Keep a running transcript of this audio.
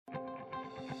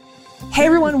Hey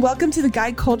everyone, welcome to the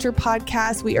Guide Culture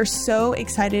Podcast. We are so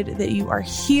excited that you are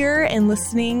here and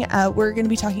listening. We're going to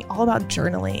be talking all about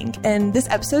journaling. And this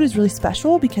episode is really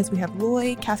special because we have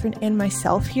Loy, Catherine, and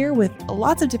myself here with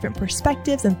lots of different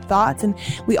perspectives and thoughts. And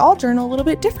we all journal a little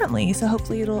bit differently. So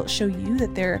hopefully it'll show you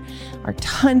that there are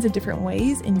tons of different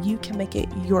ways and you can make it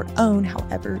your own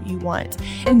however you want.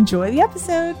 Enjoy the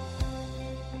episode.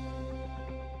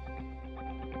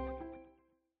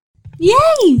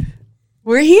 Yay!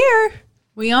 We're here.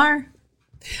 We are.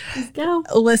 Let's go.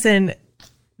 Listen,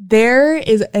 there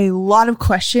is a lot of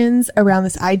questions around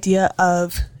this idea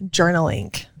of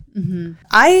journaling. Mm-hmm.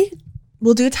 I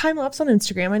will do a time lapse on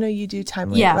Instagram. I know you do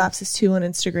time lapses too on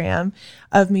Instagram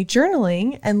of me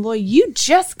journaling. And Loy, you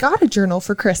just got a journal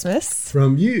for Christmas.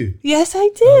 From you. Yes, I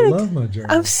did. I love my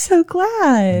journal. I'm so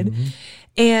glad. Mm-hmm.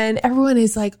 And everyone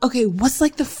is like, okay, what's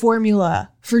like the formula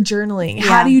for journaling? Yeah.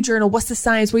 How do you journal? What's the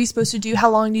science? What are you supposed to do? How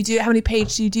long do you do it? How many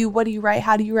pages do you do? What do you write?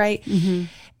 How do you write? Mm-hmm.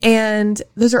 And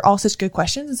those are all such good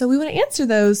questions. And so we want to answer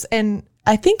those. And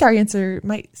I think our answer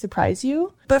might surprise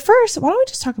you. But first, why don't we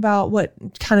just talk about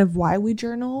why we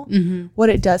journal, what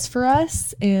it does for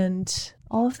us, and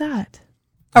all of that.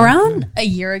 Around a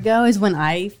year ago is when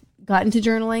I got into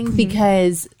journaling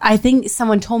because I think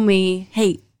someone told me,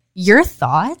 hey, your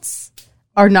thoughts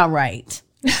are not right.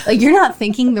 Like you're not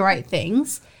thinking the right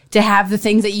things to have the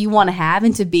things that you want to have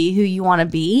and to be who you want to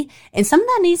be. And some of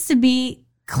that needs to be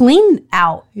cleaned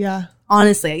out. Yeah.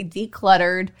 Honestly,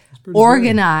 decluttered,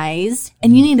 organized,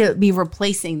 and you need to be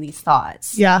replacing these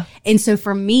thoughts. Yeah. And so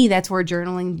for me, that's where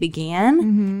journaling began.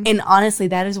 Mm-hmm. And honestly,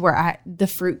 that is where the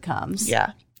fruit comes.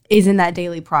 Yeah. Is in that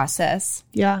daily process.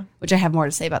 Yeah. Which I have more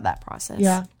to say about that process.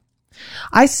 Yeah.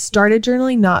 I started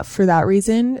journaling not for that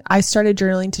reason. I started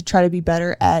journaling to try to be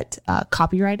better at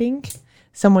copywriting.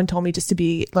 Someone told me just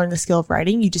to learn the skill of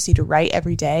writing. You just need to write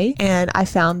every day. And I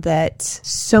found that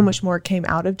so much more came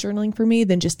out of journaling for me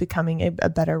than just becoming a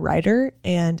better writer.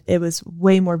 And it was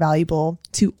way more valuable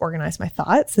to organize my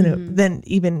thoughts than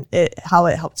even how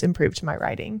it helped improve to my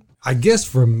writing. I guess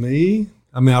for me,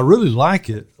 I really like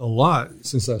it a lot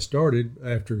since I started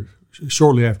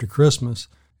shortly after Christmas.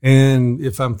 And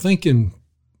if I'm thinking,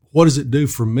 what does it do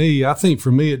for me? I think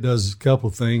for me, it does a couple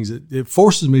of things. It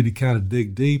forces me to kind of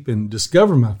dig deep and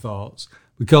discover my thoughts,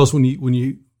 because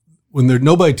when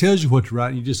nobody tells you what to write,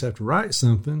 and you just have to write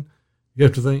something, you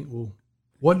have to think, well,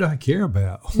 what do I care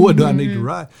about? What do I need to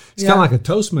write? It's kind of like a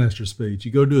Toastmaster speech.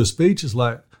 You go do a speech, it's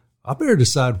like, I better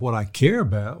decide what I care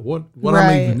about, what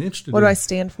I'm even interested in. What do I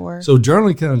stand for? So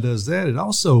journaling kind of does that. It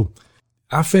also,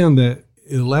 I found that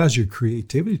it allows your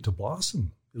creativity to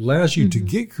blossom. It allows you to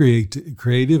get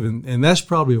creative, and that's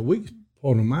probably a weak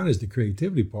part of mine is the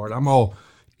creativity part. I'm all,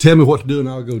 tell me what to do and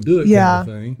I'll go do it kind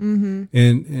of thing. Mm-hmm.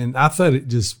 And I thought it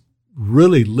just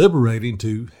really liberating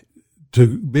to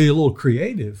be a little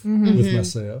creative with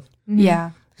myself. Mm-hmm.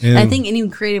 Yeah. And I think any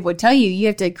creative would tell you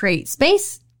have to create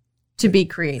space to be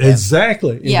creative.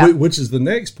 Exactly. Yeah. Which is the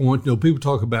next point. People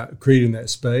talk about creating that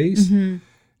space, and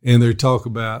they talk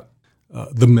about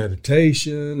the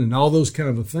meditation and all those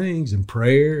kind of things and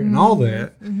prayer and all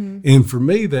that. Mm-hmm. And for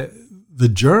me, that the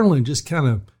journaling just kind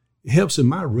of helps in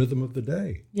my rhythm of the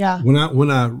day. Yeah. When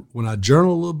I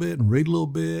journal a little bit and read a little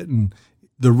bit, and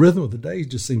the rhythm of the day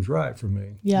just seems right for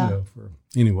me. Yeah.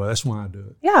 Anyway, that's why I do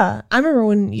it. Yeah. I remember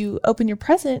when you opened your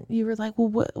present, you were like,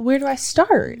 well, where do I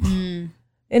start? And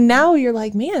now you're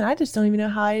like, man, I just don't even know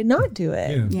how I not do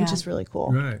it, which is really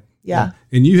cool. Right. Yeah.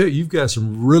 And you've got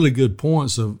some really good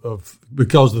points of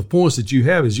because the points that you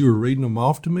have as you were reading them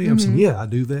off to me, I'm saying, I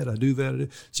do that.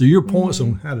 So your points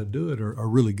on how to do it are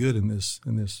really good in this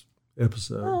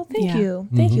episode. Oh, thank you.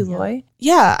 Thank you, Loy.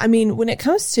 Yeah. When it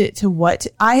comes to what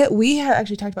we have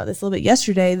actually talked about this a little bit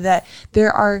yesterday, that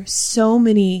there are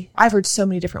I've heard so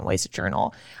many different ways to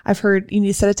journal. I've heard you need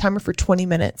to set a timer for 20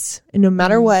 minutes, and no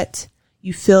matter what,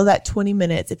 you fill that 20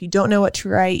 minutes. If you don't know what to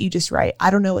write, you just write.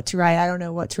 I don't know what to write. I don't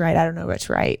know what to write. I don't know what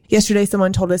to write. Yesterday,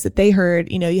 someone told us that they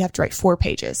heard, you have to write 4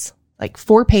 pages. Like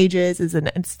 4 pages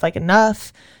it's like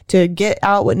enough to get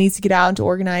out what needs to get out and to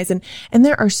organize. And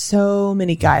there are so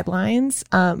many guidelines.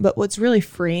 But what's really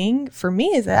freeing for me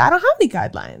is that I don't have any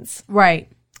guidelines.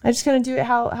 Right. I just kind of do it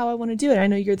how I want to do it. I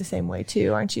know you're the same way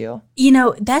too, aren't you?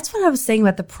 That's what I was saying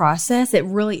about the process. It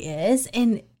really is.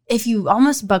 And if you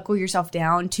almost buckle yourself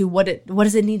down to what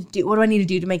does it need to do? What do I need to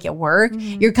do to make it work?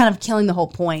 You're kind of killing the whole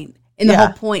point. And the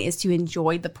whole point is to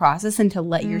enjoy the process and to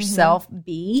let yourself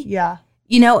be. Yeah.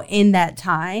 In that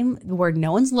time where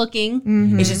no one's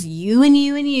looking, it's just you and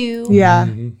you and you. Yeah.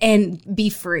 And be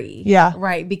free. Yeah.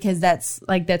 Right. Because that's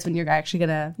when you're actually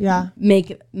going to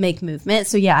make movement.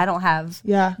 So I don't have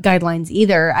guidelines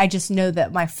either. I just know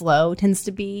that my flow tends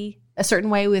to be a certain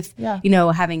way with, Yeah.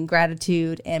 having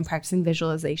gratitude and practicing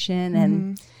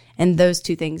visualization. And those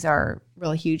two things are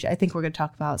really huge. I think we're going to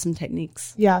talk about some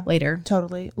techniques later.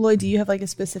 Totally. Lloyd, do you have like a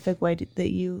specific way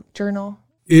that you journal?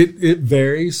 It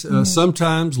varies.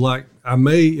 Sometimes, like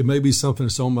it may be something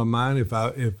that's on my mind. If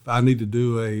I need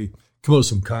to come up with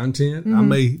some content, I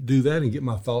may do that and get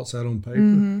my thoughts out on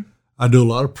paper. I do a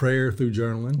lot of prayer through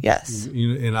journaling. Yes.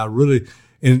 And I really,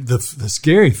 and the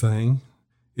scary thing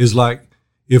is like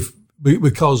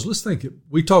because let's think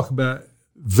we talk about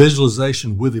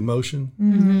visualization with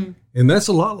emotion, and that's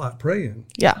a lot like praying.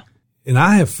 Yeah. And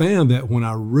I have found that when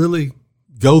I really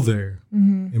go there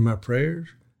in my prayers,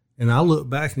 and I look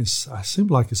back and I seem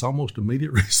like it's almost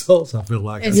immediate results. I feel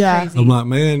like it's crazy. I'm like,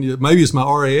 man, maybe it's my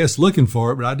RAS looking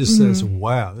for it, but I just said,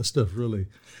 wow, this stuff really.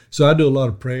 So I do a lot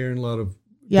of prayer and a lot of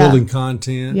building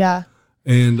content. Yeah.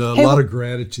 And a lot of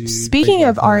gratitude. Speaking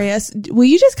of RAS, will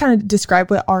you just kind of describe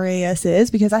what RAS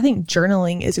is? Because I think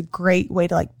journaling is a great way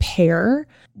to like pair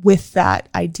with that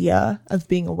idea of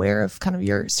being aware of kind of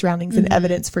your surroundings and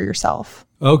evidence for yourself.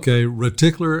 Okay,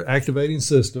 reticular activating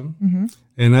system.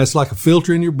 And that's like a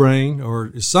filter in your brain, or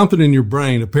it's something in your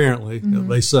brain, apparently,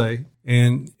 they say.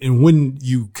 And when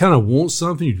you kind of want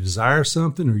something, you desire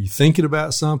something, or you're thinking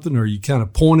about something, or you kind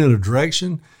of point in a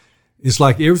direction, it's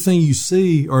like everything you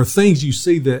see or things you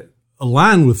see that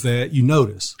align with that, you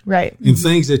notice. Right. And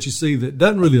things that you see that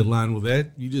doesn't really align with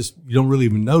that, you don't really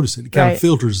even notice it. It kind of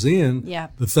filters in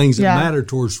the things that matter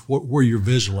towards where you're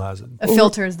visualizing. A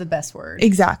filter is the best word.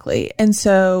 Exactly. And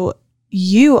so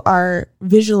you are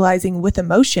visualizing with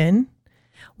emotion,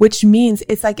 which means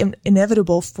it's like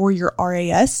inevitable for your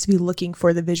RAS to be looking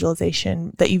for the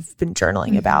visualization that you've been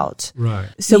journaling about. Right.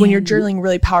 So when you're journaling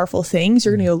really powerful things,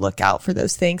 you're going to go look out for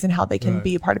those things and how they can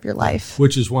be a part of your life.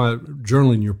 Which is why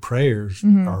journaling your prayers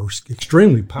are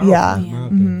extremely powerful. Yeah. In my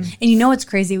opinion. And you know what's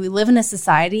crazy? We live in a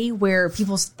society where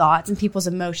people's thoughts and people's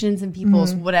emotions and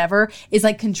people's whatever is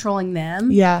like controlling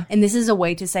them. Yeah. And this is a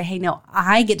way to say, hey, no,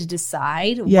 I get to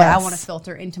decide what I want to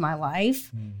filter into my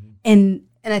life.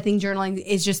 And I think journaling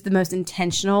is just the most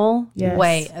intentional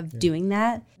way of doing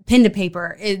that. Pen to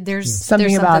paper, there's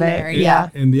something about it. There. Yeah.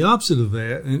 And the opposite of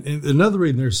that, and another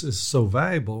reason this is so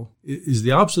valuable, is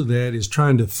the opposite of that is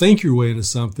trying to think your way into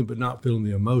something but not feeling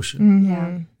the emotion. Yeah.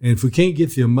 And if we can't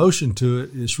get the emotion to it,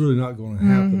 it's really not going to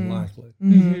happen likely.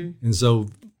 And so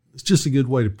it's just a good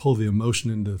way to pull the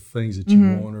emotion into things that you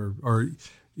want, or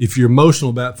if you're emotional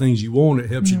about things you want, it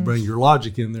helps you to bring your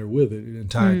logic in there with it and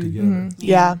tie it together.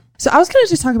 Yeah. So I was going to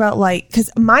just talk about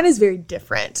because mine is very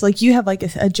different. Like you have like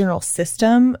a general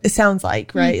system, it sounds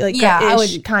like, right? Like I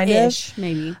would kind of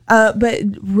maybe. But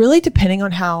really depending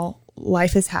on how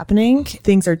life is happening,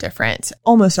 things are different.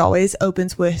 Almost always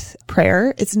opens with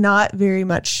prayer. It's not very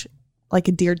much like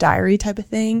a Dear Diary type of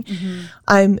thing.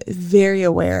 I'm very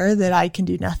aware that I can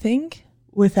do nothing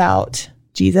without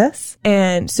Jesus.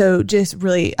 And so just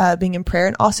really being in prayer,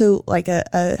 and also like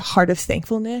a heart of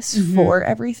thankfulness for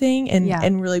everything,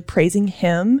 and really praising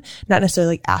him, not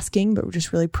necessarily like asking, but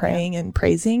just really praying and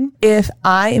praising. If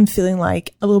I am feeling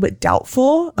like a little bit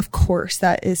doubtful, of course,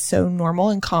 that is so normal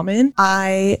and common.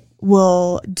 I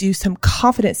will do some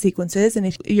confidence sequences. And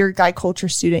if you're a Guide Culture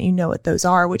student, you know what those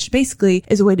are, which basically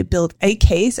is a way to build a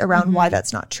case around why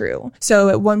that's not true. So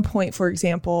at one point, for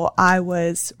example, I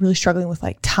was really struggling with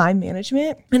like time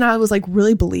management, and I was like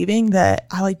really believing that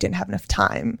I like didn't have enough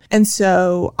time. And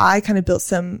so I kind of built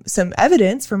some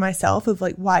evidence for myself of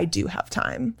like why I do have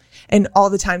time and all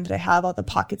the time that I have, all the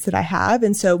pockets that I have.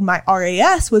 And so my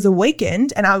RAS was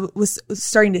awakened, and I was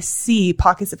starting to see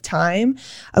pockets of time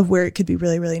of where it could be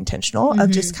really, really intentional, of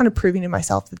just kind of proving to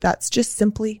myself that that's just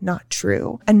simply not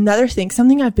true. Another thing,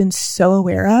 something I've been so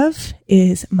aware of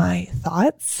is my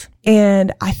thoughts.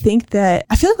 And I think that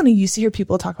I feel like when I used to hear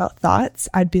people talk about thoughts,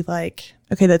 I'd be like,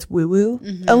 okay, that's woo-woo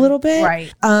a little bit.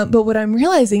 Right. But what I'm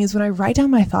realizing is when I write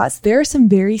down my thoughts, there are some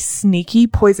very sneaky,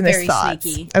 poisonous thoughts.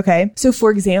 Sneaky. Okay. So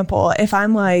for example, if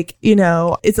I'm like,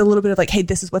 it's a little bit of like, hey,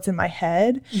 this is what's in my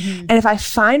head. And if I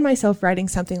find myself writing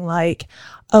something like,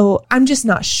 oh, I'm just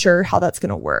not sure how that's going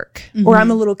to work, or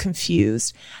I'm a little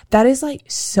confused, that is like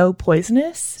so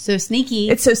poisonous. So sneaky.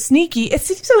 It's so sneaky. It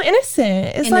seems so innocent.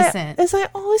 It's Innocent. like,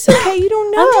 oh, it's okay. You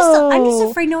don't know. I'm just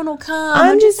afraid no one will come.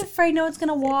 I'm just afraid no one's going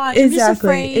to watch. I'm just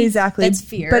afraid. Exactly. That's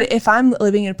fear. But if I'm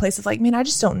living in a place of like, man, I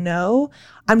just don't know,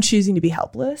 I'm choosing to be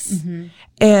helpless.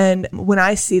 And when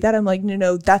I see that, I'm like,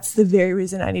 no, that's the very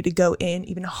reason I need to go in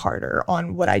even harder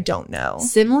on what I don't know.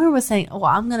 Similar with saying, oh,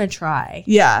 I'm going to try.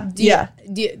 Yeah.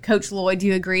 Coach Lloyd, do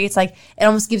you agree? It's like, it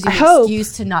almost gives you an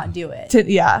excuse to not do it.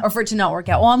 Or for it to not work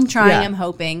out. Well, I'm trying, I'm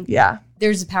hoping. Yeah.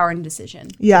 there's a power in decision.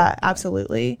 Yeah,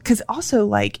 absolutely. Because also,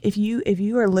 like, if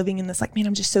you are living in this, like, man,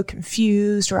 I'm just so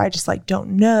confused, or I just like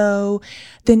don't know,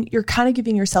 then you're kind of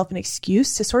giving yourself an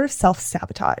excuse to sort of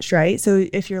self-sabotage, right? So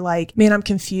if you're like, man, I'm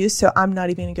confused, so I'm not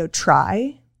even gonna go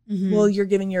try. Well, you're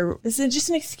giving this is just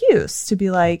an excuse to be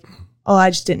like, oh,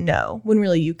 I just didn't know, when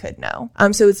really you could know.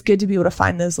 So it's good to be able to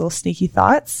find those little sneaky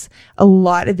thoughts. A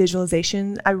lot of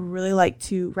visualization. I really like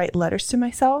to write letters to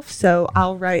myself. So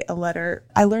I'll write a letter.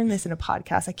 I learned this in a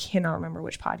podcast. I cannot remember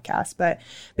which podcast, but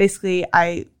basically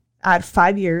I add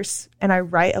 5 years and I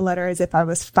write a letter as if I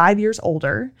was 5 years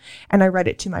older, and I write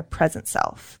it to my present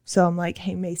self. So I'm like,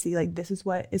 hey, Macy, like, this is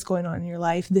what is going on in your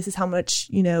life. This is how much,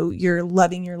 you're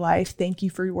loving your life. Thank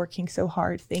you for working so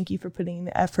hard. Thank you for putting in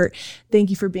the effort. Thank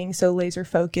you for being so laser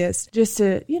focused. Just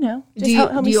to, just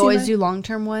help do you always do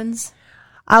long-term ones?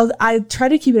 I try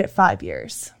to keep it at 5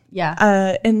 years.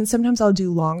 Yeah. And sometimes I'll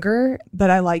do longer, but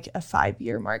I like a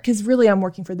 5-year mark because really I'm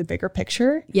working for the bigger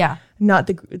picture. Yeah. Not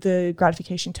the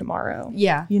gratification tomorrow.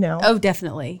 Yeah. Oh,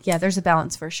 definitely. Yeah. There's a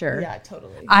balance for sure. Yeah,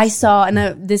 totally. I saw,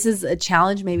 and this is a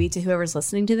challenge maybe to whoever's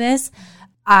listening to this.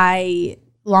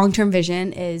 Long-term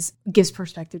vision gives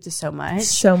perspective to so much.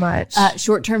 So much.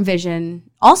 Short-term vision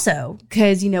also,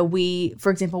 because,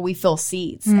 for example, we fill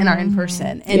seats in our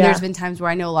in-person. And there's been times where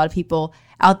I know a lot of people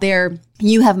out there,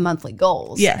 you have monthly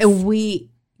goals. Yes. And we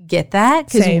get that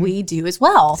because we do as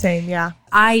well. Same, yeah.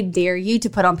 I dare you to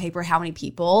put on paper how many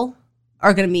people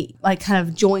are going to meet, like kind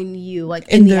of join you like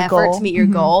in the effort goal. To meet your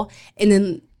goal. And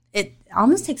then it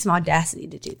almost takes some audacity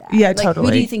to do that. Yeah, like, totally.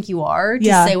 Who do you think you are to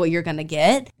say what you're going to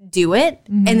get? Do it.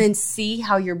 And then see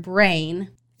how your brain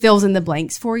fills in the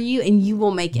blanks for you, and you will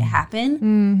make it happen.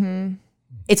 Mm-hmm.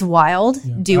 It's wild.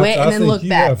 Yeah. Do it, and then look back. I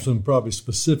think you have some probably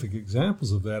specific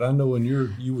examples of that. I know when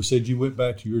you said you went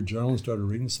back to your journal and started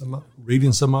reading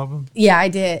some of them. Yeah, I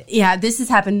did. Yeah, this has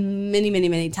happened many, many,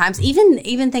 many times.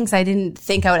 Even things I didn't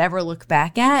think I would ever look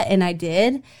back at, and I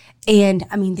did. And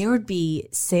I mean, there would be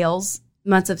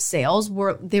months of sales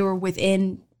where they were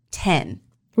within 10.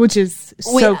 Which is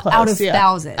so close. Out of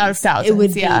thousands. Out of thousands, it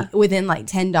would be within like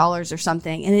 $10 or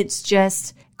something. And it's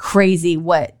just crazy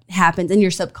what happens in your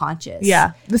subconscious.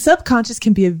 Yeah. The subconscious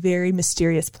can be a very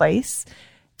mysterious place.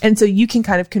 And so you can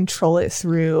kind of control it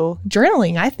through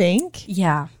journaling, I think.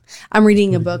 Yeah. I'm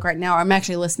reading a book right now. I'm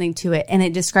actually listening to it. And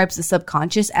it describes the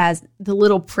subconscious as the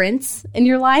little prince in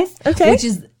your life. Okay. Which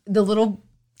is the little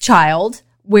child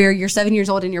where you're 7 years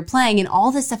old and you're playing and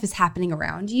all this stuff is happening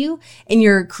around you and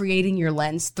you're creating your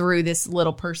lens through this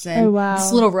little person, oh, wow.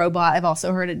 This little robot. I've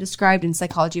also heard it described in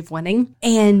Psychology of Winning.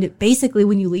 And basically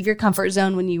when you leave your comfort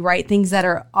zone, when you write things that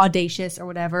are audacious or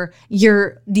whatever,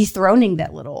 you're dethroning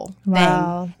that little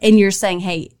thing. And you're saying,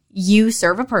 hey, you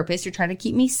serve a purpose. You're trying to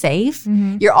keep me safe.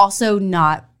 Mm-hmm. You're also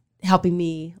not helping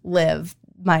me live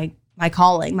my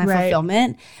calling, my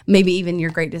fulfillment, maybe even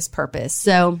your greatest purpose.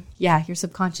 So yeah, your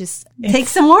subconscious takes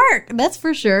some work. That's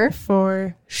for sure.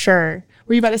 For sure.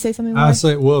 Were you about to say something more? I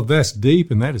say, well, that's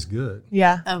deep and that is good.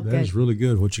 Yeah. Oh, that is really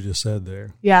good what you just said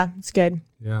there. Yeah, it's good.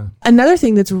 Yeah. Another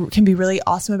thing can be really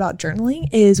awesome about journaling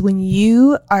is when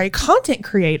you are a content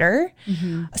creator,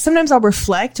 sometimes I'll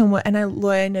reflect on what, and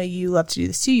I know you love to do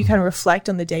this too. You kind of reflect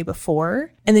on the day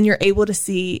before, and then you're able to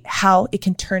see how it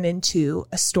can turn into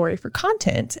a story for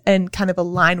content and kind of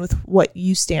align with what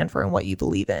you stand for and what you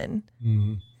believe in.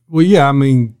 Mm-hmm. Well, yeah, I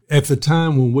mean, at the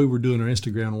time when we were doing our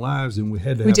Instagram lives and we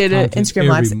had to have content Instagram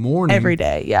lives morning, every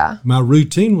day, yeah. My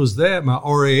routine was that. My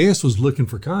RAS was looking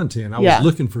for content. I was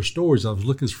looking for stories. I was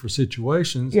looking for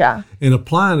situations and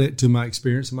applying it to my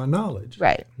experience and my knowledge.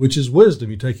 Right. Which is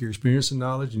wisdom. You take your experience and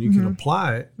knowledge and you can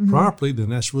apply it properly, then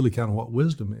that's really kind of what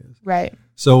wisdom is. Right.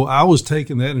 So I was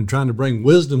taking that and trying to bring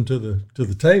wisdom to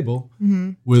the table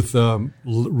with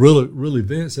real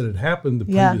events that had happened the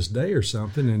previous day or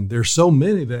something. And there's so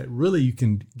many that really you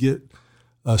can get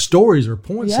stories or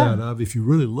points out of if you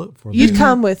really look for them.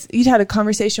 You'd had a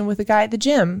conversation with a guy at the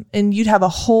gym and you'd have a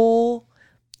whole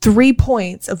 3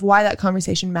 points of why that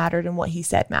conversation mattered and what he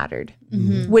said mattered,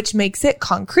 which makes it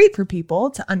concrete for people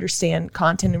to understand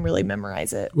content and really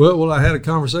memorize it. Well, I had a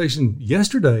conversation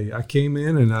yesterday. I came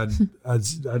in and I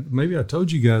maybe I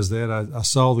told you guys that I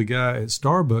saw the guy at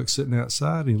Starbucks sitting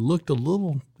outside. And he looked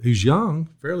he's young,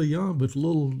 fairly young, but a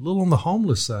little on the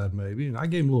homeless side maybe. And I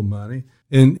gave him a little money.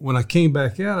 And when I came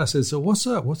back out, I said, "So what's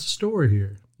up? What's the story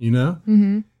here?" You know?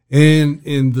 Mm-hmm.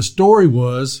 And the story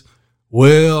was,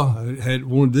 well, I had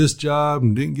wanted this job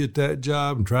and didn't get that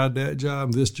job and tried that job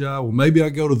and this job. Well, maybe I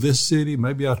go to this city.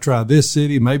 Maybe I'll try this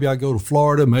city. Maybe I go to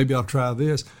Florida. Maybe I'll try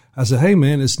this. I said, hey,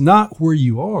 man, it's not where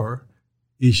you are.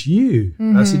 It's you.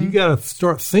 I said, you got to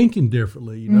start thinking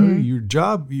differently. You know, your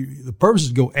job, the purpose is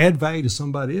to go add value to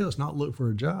somebody else, not look for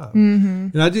a job.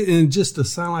 And and just to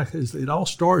sound like it all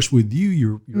starts with you,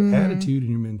 your attitude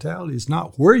and your mentality. It's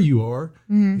not where you are,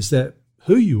 it's that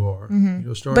who you are. You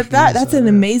know, but that's an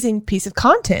amazing piece of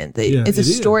content that it's a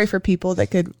story for people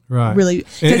that could really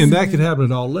and that could happen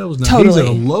at all levels. Now totally. he's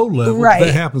at a low level, but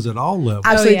that happens at all levels.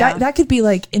 Absolutely. That could be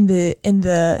like in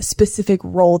the specific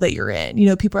role that you're in. You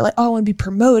know, people are like, oh, I want to be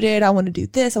promoted, I want to do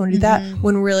this, I want to do that,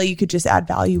 when really you could just add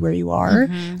value where you are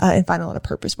and find a lot of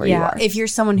purpose where you are. If you're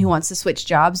someone who wants to switch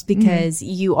jobs because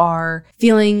you are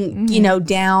feeling you know,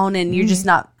 down and you're just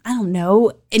not, I don't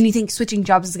know, and you think switching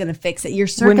jobs is going to fix it. Your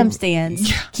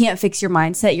circumstance can't fix your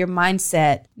mindset. Your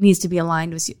mindset needs to be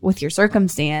aligned with your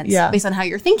circumstance based on how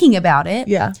you're thinking about it.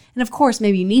 Yeah. And of course,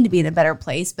 maybe you need to be in a better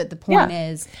place, but the point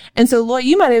is. And so, Loy,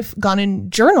 you might have gone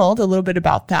and journaled a little bit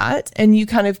about that, and you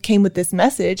kind of came with this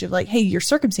message of like, hey, your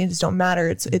circumstances don't matter.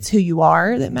 It's who you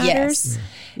are that matters.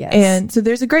 Yes. And so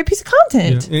there's a great piece of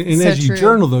content. And as you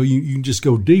journal, though, you can just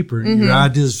go deeper. And your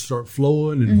ideas start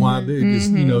flowing, and why do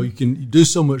just, you know, you can do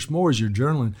so much more as you're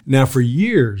journaling. Now, for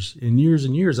years and years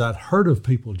and years, I'd heard of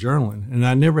people journaling, and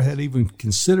I never had even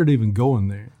considered even going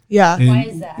there. Yeah. And why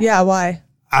is that? Yeah, why?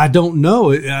 I don't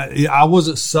know. I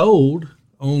wasn't sold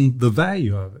on the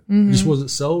value of it. I just wasn't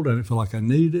sold. I didn't feel like I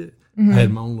needed it. I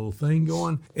had my own little thing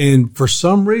going. And for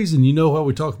some reason, you know how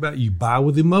we talk about you buy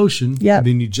with emotion, and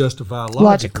then you justify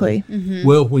logically.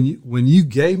 Well, when you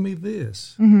gave me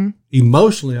this,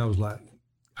 emotionally, I was like,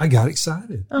 I got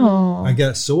excited. Oh. I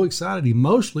got so excited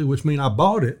emotionally, which means I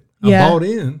bought it. I bought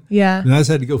in. Yeah. And I just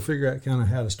had to go figure out kind of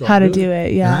how to start how to doing do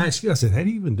it. Yeah. And I asked you, I said, how do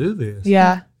you even do this?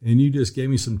 Yeah. And you just gave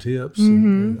me some tips.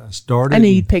 And I started. I knew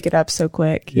you'd pick it up so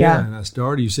quick. Yeah. And I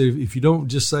started. You said, if you don't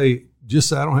just say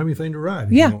I don't have anything to write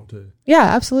if you want to. Yeah,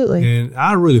 absolutely. And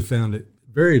I really found it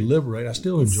very liberating. I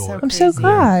still enjoy it. I'm so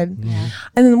glad. Yeah.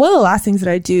 And then one of the last things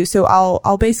that I do, so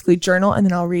I'll basically journal and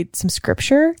then I'll read some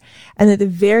scripture. And at the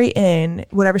very end,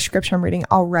 whatever scripture I'm reading,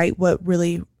 I'll write what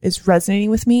really is resonating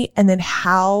with me and then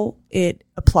how it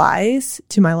applies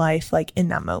to my life, like in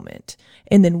that moment.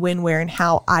 And then when, where, and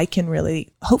how I can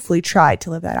really hopefully try to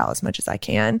live that out as much as I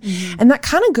can. And that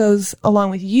kind of goes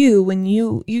along with you when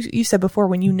you said before,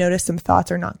 when you notice some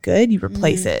thoughts are not good, you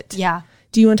replace it. Yeah.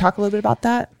 Do you want to talk a little bit about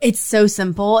that? It's so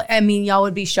simple. I mean, y'all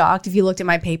would be shocked if you looked at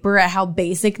my paper at how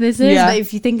basic this is. Yeah. But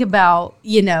if you think about,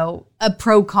 you know, a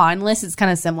pro-con list, it's kind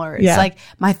of similar. It's like,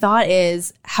 my thought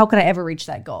is, how could I ever reach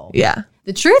that goal? Yeah.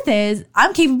 The truth is,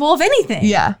 I'm capable of anything.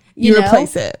 Yeah. You know?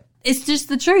 replace it. It's just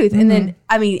the truth. And then,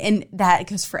 I mean, and that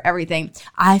goes for everything.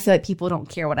 I feel like people don't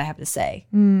care what I have to say.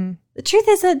 The truth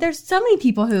is that there's so many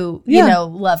people who, you know,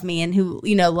 love me and who,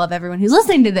 you know, love everyone who's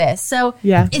listening to this. So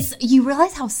it's, you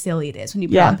realize how silly it is when you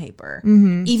put it on paper.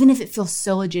 Even if it feels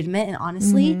so legitimate and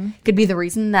honestly could be the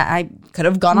reason that I could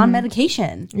have gone on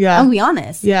medication. Yeah. I'm gonna be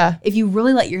honest. Yeah. If you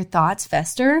really let your thoughts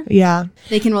fester,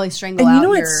 they can really strangle and out you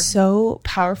know your... what's so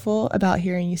powerful about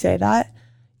hearing you say that?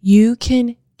 You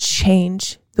can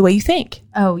change the way you think.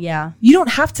 Oh, yeah. You don't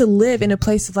have to live in a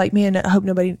place of like, man, I hope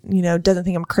nobody, you know, doesn't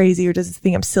think I'm crazy or doesn't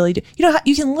think I'm silly. You know,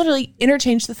 you can literally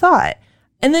interchange the thought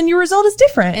and then your result is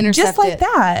different. Intercept just like it.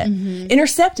 that.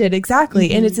 Intercepted,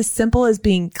 exactly. And it's as simple as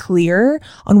being clear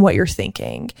on what you're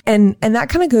thinking. And that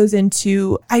kind of goes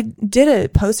into, I did a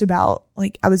post about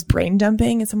like, I was brain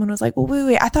dumping and someone was like, well,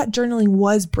 wait, I thought journaling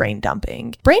was brain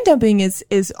dumping. Brain dumping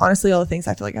is honestly all the things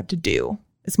I feel like I have to do.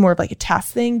 It's more of like a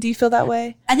task thing. Do you feel that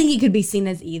way? I think it could be seen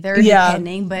as either,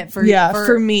 depending. But for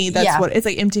me, that's what it's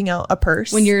like, emptying out a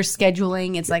purse. When you're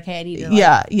scheduling, it's like, hey, I need to.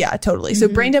 Like, yeah, totally. So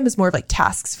brain dump is more of like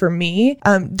tasks for me.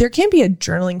 There can be a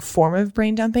journaling form of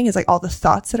brain dumping. It's like all the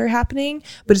thoughts that are happening,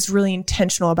 but it's really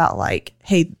intentional about like,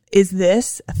 hey, is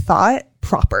this a thought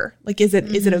proper? Like, is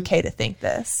it okay to think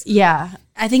this? Yeah,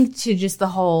 I think to just the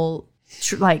whole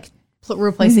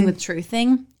replacing with truth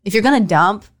thing. If you're gonna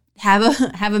dump,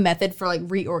 have a method for like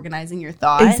reorganizing your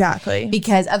thought. Exactly.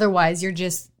 Because otherwise you're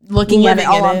just looking at it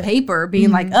all on paper, being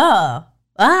like,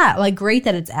 like great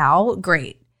that it's out.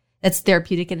 Great. That's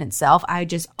therapeutic in itself. I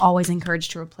just always encourage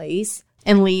to replace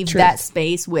and leave that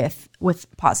space with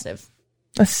positive.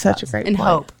 That's such a great and point.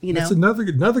 hope, you know. That's another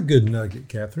good nugget,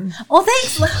 Catherine. Well,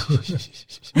 thanks.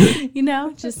 You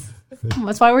know, just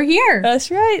that's why we're here.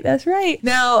 That's right.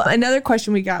 Now, another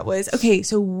question we got was, okay,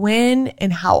 so when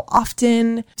and how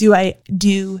often do I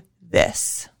do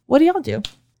this? What do y'all do?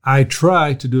 I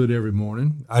try to do it every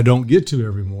morning. I don't get to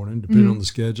every morning, depending on the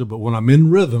schedule. But when I'm in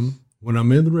rhythm,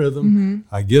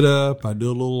 I get up, I do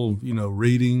a little,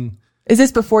 reading. Is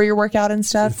this before your workout and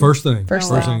stuff? First thing.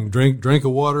 Drink a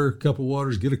water, a cup of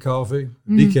waters, get a coffee,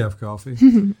 decaf coffee.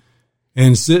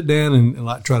 and sit down and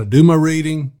like try to do my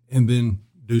reading and then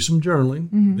do some journaling,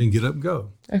 then get up and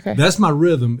go. Okay. That's my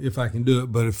rhythm if I can do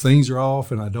it. But if things are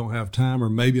off and I don't have time, or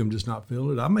maybe I'm just not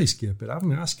feeling it, I may skip it. I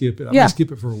skip it. I may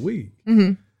skip it for a week.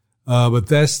 But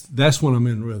that's when I'm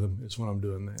in rhythm. It's when I'm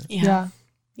doing that. Yeah.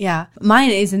 Yeah. Mine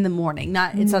is in the morning.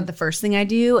 It's not the first thing I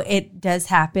do. It does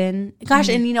happen. Gosh,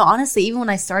 and honestly, even when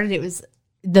I started, it was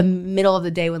the middle of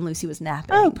the day when Lucy was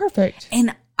napping. Oh, perfect.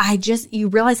 And you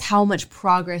realize how much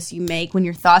progress you make when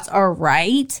your thoughts are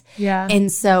right. Yeah.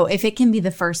 And so if it can be the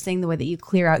first thing, the way that you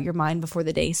clear out your mind before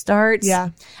the day starts. Yeah.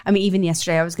 I mean, even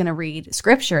yesterday I was going to read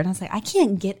scripture and I was like, I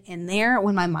can't get in there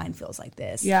when my mind feels like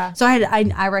this. Yeah. So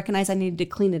I recognized I needed to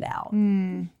clean it out.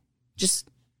 Just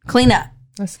clean up.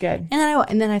 That's good.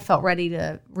 And then I felt ready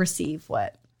to receive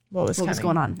what was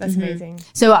going on. That's amazing.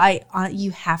 So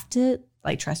you have to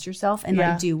like trust yourself and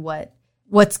like do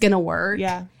what's going to work.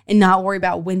 Yeah. And not worry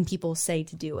about when people say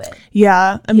to do it.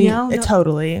 Yeah. I mean,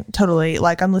 totally.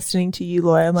 Like I'm listening to you,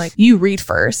 Loy. I'm like, you read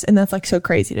first. And that's like so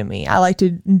crazy to me. I like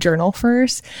to journal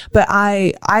first, but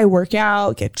I work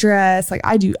out, get dressed. Like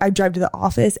I drive to the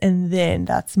office and then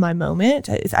that's my moment.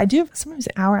 I do sometimes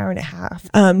an hour and a half.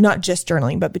 Not just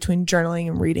journaling, but between journaling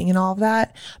and reading and all of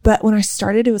that. But when I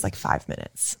started, it was like 5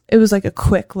 minutes. It was like a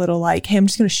quick little like, hey, I'm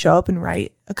just going to show up and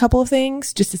write a couple of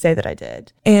things just to say that I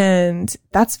did. And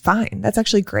that's fine. That's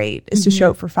actually great. Is to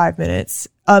show up for 5 minutes,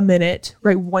 a minute,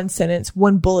 write one sentence,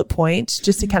 one bullet point,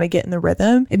 just to kind of get in the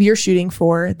rhythm. If you're shooting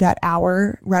for that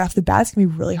hour right off the bat, it's gonna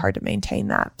be really hard to maintain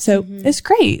that. So it's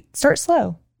great. Start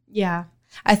slow. Yeah.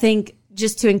 I think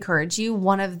just to encourage you,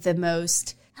 one of the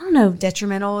most, I don't know if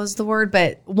detrimental is the word,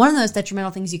 but one of the most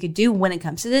detrimental things you could do when it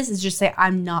comes to this is just say,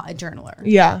 I'm not a journaler.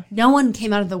 Yeah. No one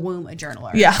came out of the womb a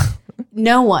journaler. Yeah.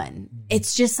 No one.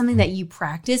 It's just something that you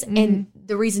practice. And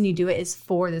the reason you do it is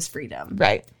for this freedom.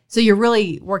 Right. So you're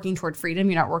really working toward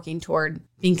freedom. You're not working toward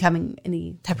becoming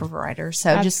any type of a writer.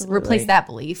 So just replace that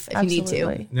belief if you need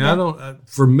to. Now,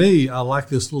 for me, I like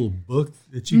this little book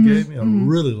that you gave me. I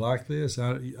really like this.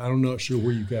 I'm not sure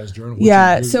where you guys journal.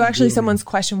 So actually someone's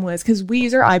question was, because we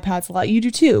use our iPads a lot. You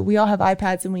do too. We all have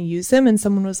iPads and we use them. And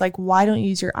someone was like, why don't you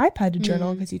use your iPad to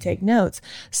journal? Because you take notes.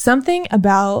 Something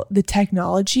about the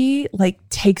technology like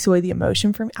takes away the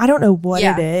emotion from me. I don't know what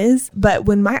it is, but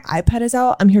when my iPad is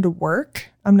out, I'm here to work.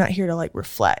 I'm not here to like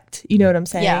reflect. You know what I'm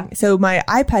saying? Yeah. So my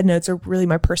iPad notes are really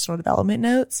my personal development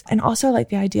notes. And also I like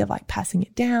the idea of like passing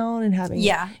it down and having,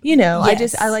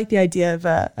 I like the idea of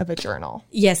a journal.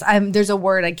 Yes. There's a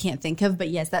word I can't think of, but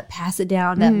yes, that pass it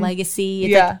down, that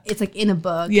legacy. It's like in a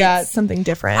book. Yeah. It's something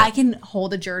different. I can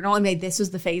hold a journal and be like, this was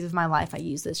the phase of my life I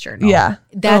used this journal. Yeah.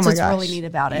 That's what's really neat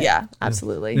about it. Yeah,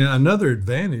 absolutely. Now, another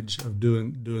advantage of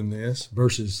doing this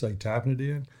versus say typing it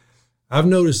in, I've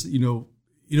noticed,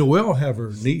 we all have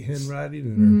our neat handwriting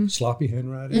and our sloppy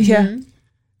handwriting. Yeah.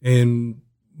 And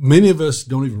many of us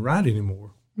don't even write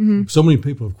anymore. So many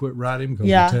people have quit writing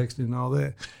because of texting and all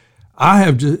that. I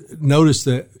have just noticed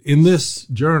that in this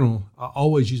journal, I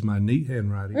always use my neat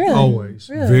handwriting. Really? Always.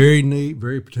 Really? Very neat,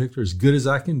 very particular, as good as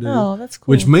I can do. Oh, that's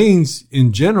cool. Which means,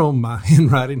 in general, my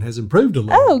handwriting has improved a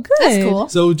little. Oh, good. That's cool.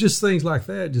 So just things like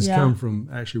that just come from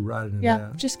actually writing it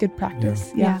out. Just good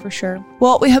practice. Yeah, for sure.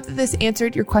 Well, we hope that this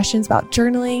answered your questions about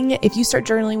journaling. If you start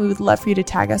journaling, we would love for you to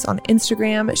tag us on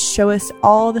Instagram. Show us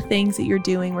all the things that you're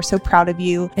doing. We're so proud of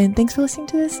you. And thanks for listening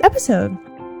to this episode.